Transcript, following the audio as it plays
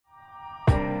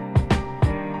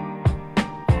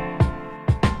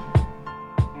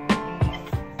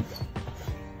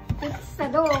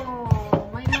dough.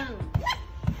 My mom.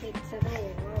 Pizza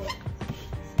dough. Wow.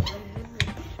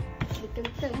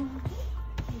 Ito.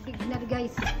 Big na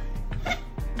guys.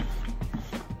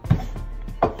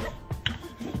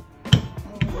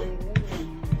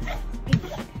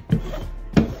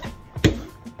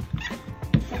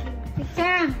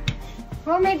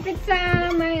 Homemade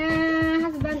pizza. My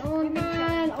husband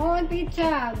own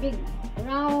pizza. Big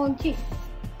round cheese.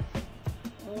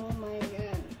 Oh my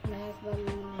god. My husband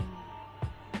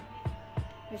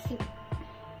received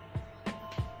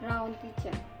round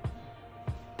pizza.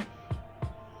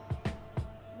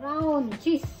 Round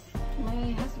cheese.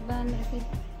 My husband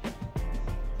received.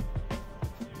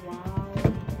 Wow.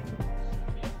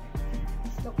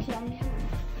 It looks yummy.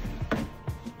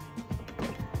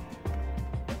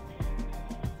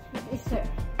 It's a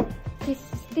cheese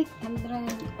stick and then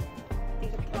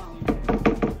take it from.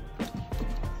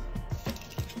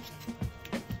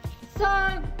 So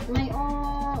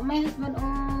my husband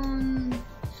own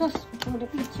sauce for the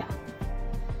pizza.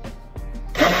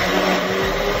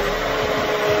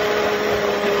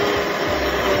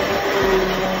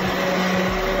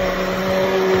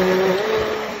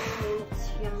 Looks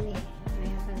yummy. My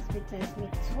husband's pizza is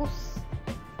with sauce.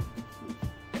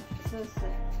 Sauce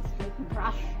is like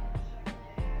brush.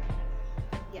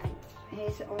 Yeah,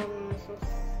 his own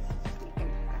sauce.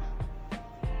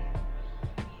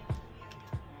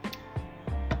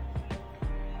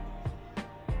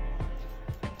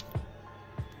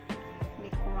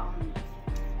 Make around.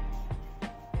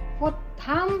 Put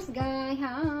hams, guys.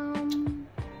 Ham.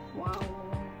 Wow.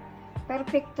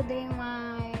 Perfect today,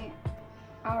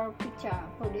 our pizza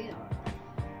for dinner.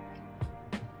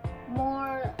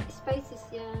 More spices,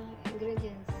 yeah,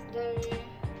 ingredients. The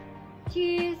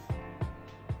cheese,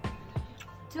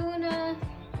 tuna,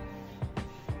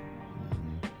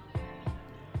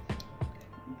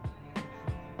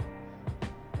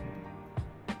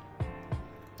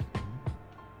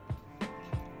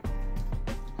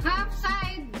 half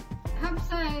side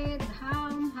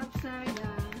ham, half side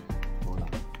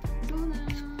tuna.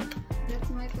 That's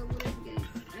my favorite, guys.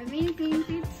 Amazing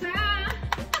pizza.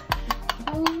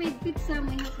 Homemade pizza,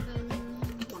 my husband.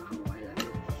 Wow, I love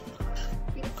it.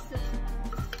 Pizza,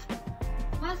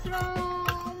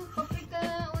 mushroom, paprika,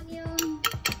 onion.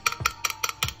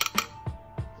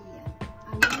 Yeah,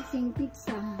 amazing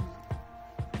pizza.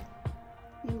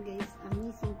 Yan guys,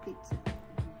 amazing pizza.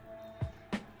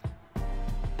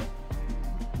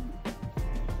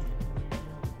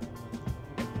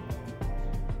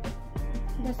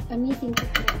 That's amazing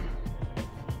pizza.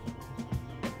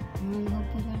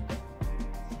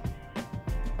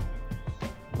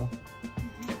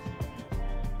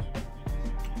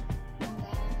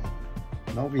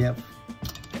 Now we have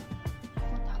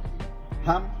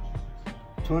ham,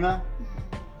 tuna.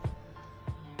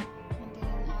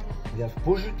 We have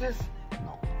pushes.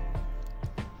 No.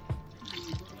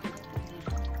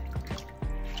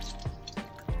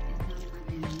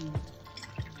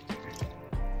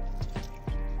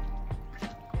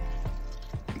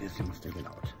 This you must take it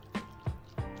out.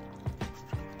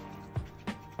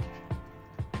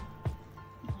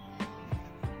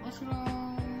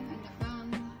 Mushroom in the pan.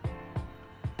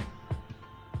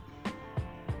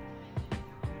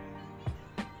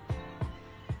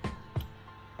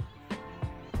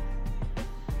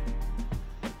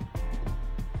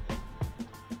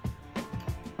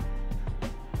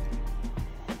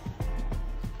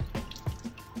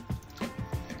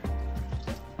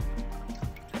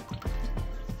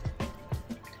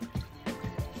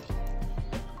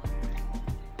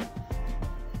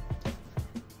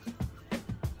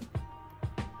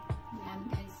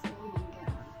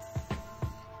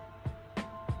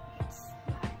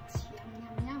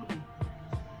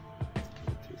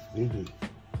 Really big.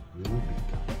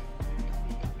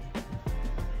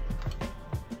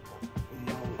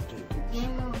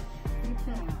 Yellow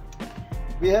pizza.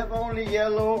 We have only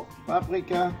yellow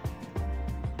paprika.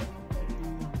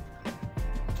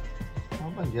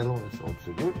 Oh, but yellow is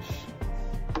also good.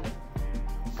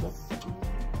 So,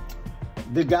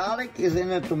 the garlic is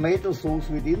in a tomato sauce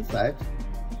with inside.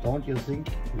 Don't you think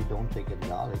we don't take a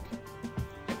garlic?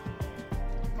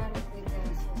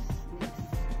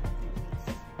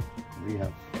 We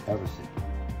have everything.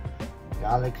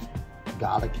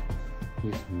 Garlic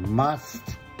is must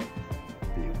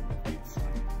be on the pizza.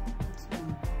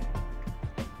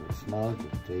 Good smell,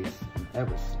 good taste, and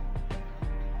everything.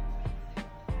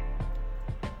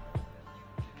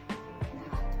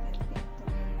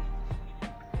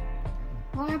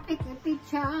 Oh, pick the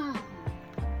pizza.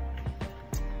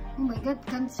 Oh my god,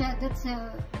 that's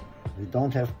a... We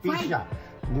don't have pizza.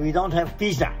 We don't have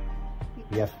pizza.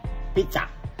 We have pizza.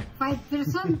 5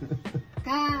 person.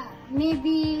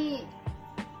 Maybe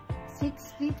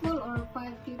 6 people or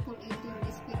 5 people eating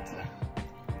this pizza.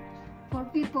 4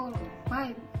 people,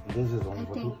 5. This is only I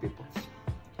for think. 2 people.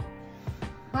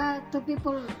 But 2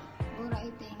 people were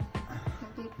eating.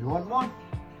 2 people. You want more?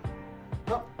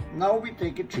 No. Now we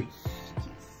take a cheese.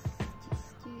 Cheese.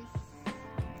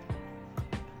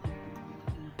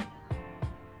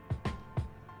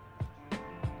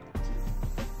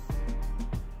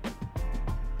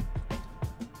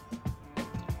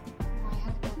 My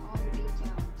husband already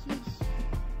ate cheese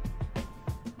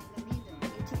in the middle.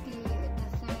 It's okay at the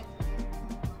side.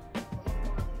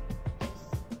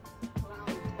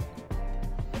 Round.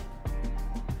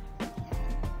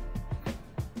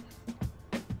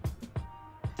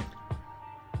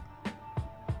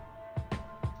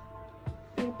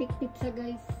 Perfect pizza,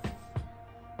 guys.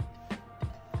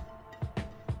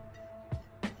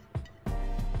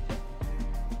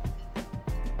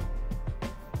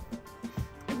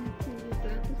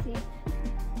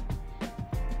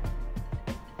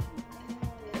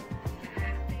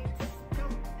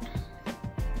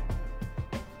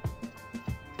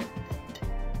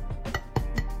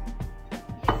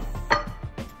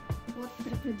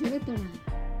 Refrigerator.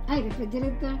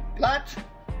 Refrigerator. Clutch.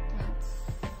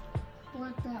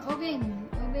 What oven?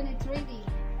 Oven is ready.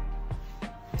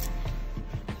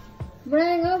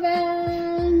 Bring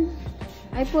oven.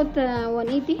 I put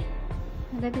 180.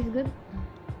 That is good.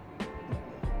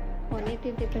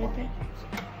 180 temperature.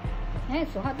 Hey,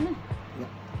 so hot na. Yeah.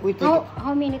 We take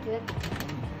How minutes is it?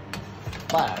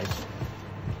 5.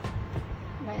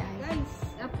 Guys,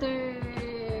 after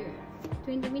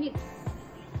 20 minutes,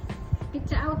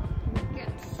 pizza out. Yes.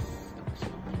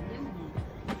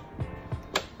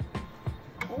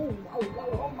 Oh, wow.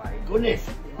 Oh my goodness.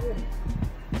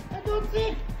 I don't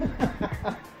see.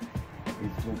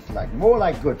 It looks like more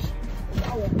like good.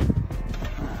 Wow.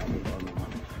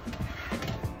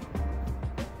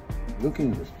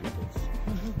 Looking this people.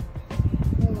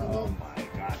 Oh my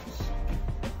God.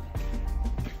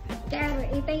 There,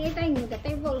 itay the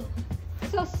table.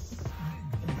 Sauce.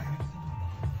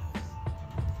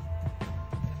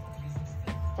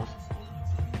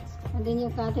 And then you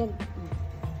cut it.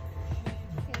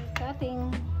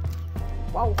 Cutting.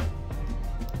 Wow.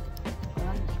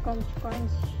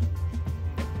 Crunch.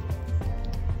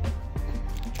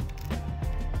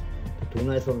 The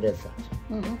tuna is on that side.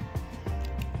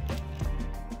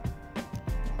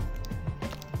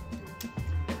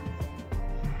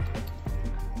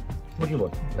 What do you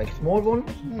want? Like small one?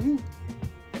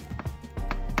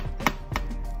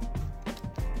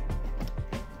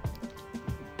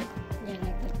 Yeah,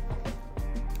 like that.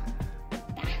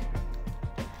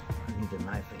 I need a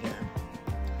knife again.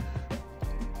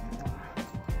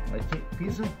 Like a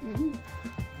pizza?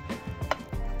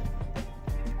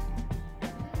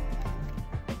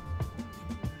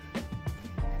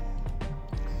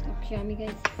 Looks yummy,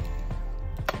 guys.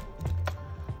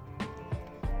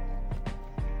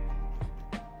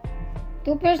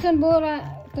 Two person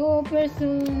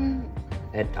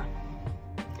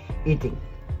Eating.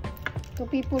 2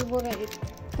 people bora.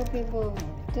 2 people,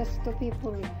 just 2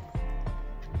 people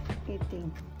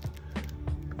eating.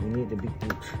 We need a big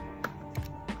boot.